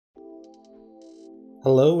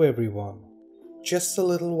Hello everyone. Just a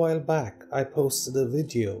little while back I posted a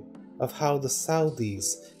video of how the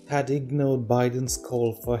Saudis had ignored Biden's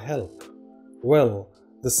call for help. Well,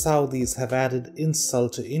 the Saudis have added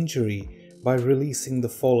insult to injury by releasing the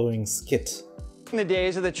following skit. In the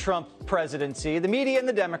days of the Trump presidency, the media and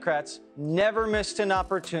the Democrats never missed an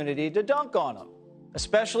opportunity to dunk on him,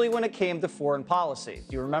 especially when it came to foreign policy.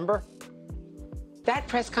 Do you remember? That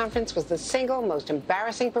press conference was the single most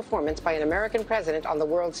embarrassing performance by an American president on the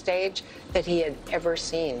world stage that he had ever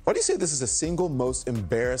seen. Why do you say this is the single most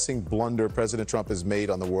embarrassing blunder President Trump has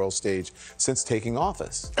made on the world stage since taking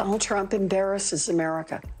office? Donald Trump embarrasses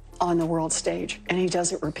America on the world stage, and he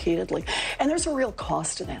does it repeatedly. And there's a real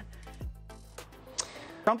cost to that.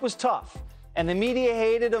 Trump was tough, and the media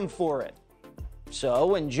hated him for it. So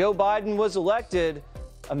when Joe Biden was elected,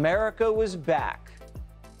 America was back.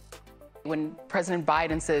 When President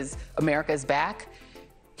Biden says America is back,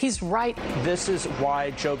 he's right. This is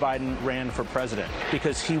why Joe Biden ran for president,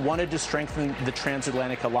 because he wanted to strengthen the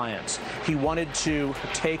transatlantic alliance. He wanted to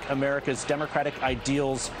take America's democratic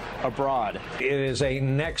ideals abroad. It is a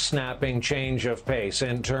neck-snapping change of pace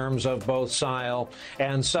in terms of both style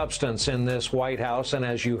and substance in this White House. And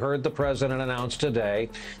as you heard the president announce today,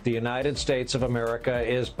 the United States of America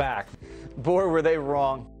is back. Boy, were they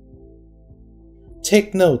wrong.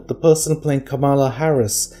 Take note, the person playing Kamala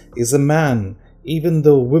Harris is a man, even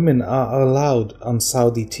though women are allowed on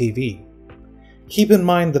Saudi TV. Keep in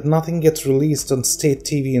mind that nothing gets released on state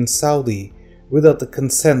TV in Saudi without the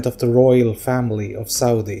consent of the royal family of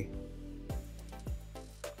Saudi.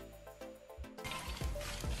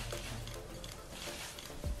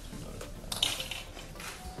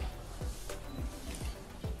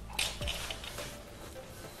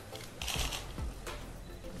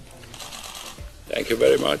 Thank you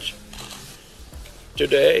very much.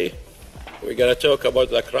 Today, we're going to talk about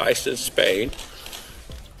the crisis in Spain.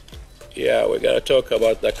 Yeah, we're going to talk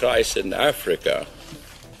about the crisis in Africa.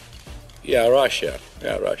 Russia.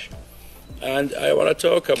 And I want to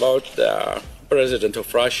talk about the president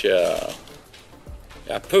of Russia,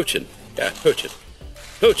 Putin.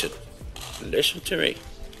 Putin, listen to me.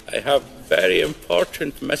 I have a very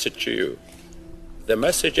important message to you. The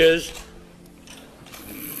message is,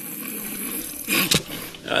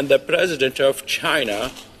 and the president of China,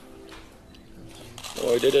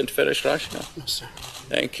 oh, I didn't finish Russia. No, sir.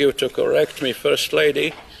 Thank you to correct me, First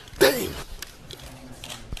Lady. Damn.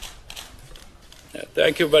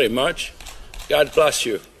 Thank you very much. God bless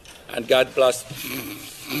you, and God bless.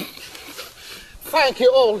 Thank you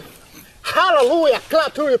all. Hallelujah.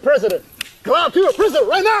 Clap to your president. Clap to your president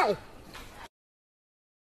right now.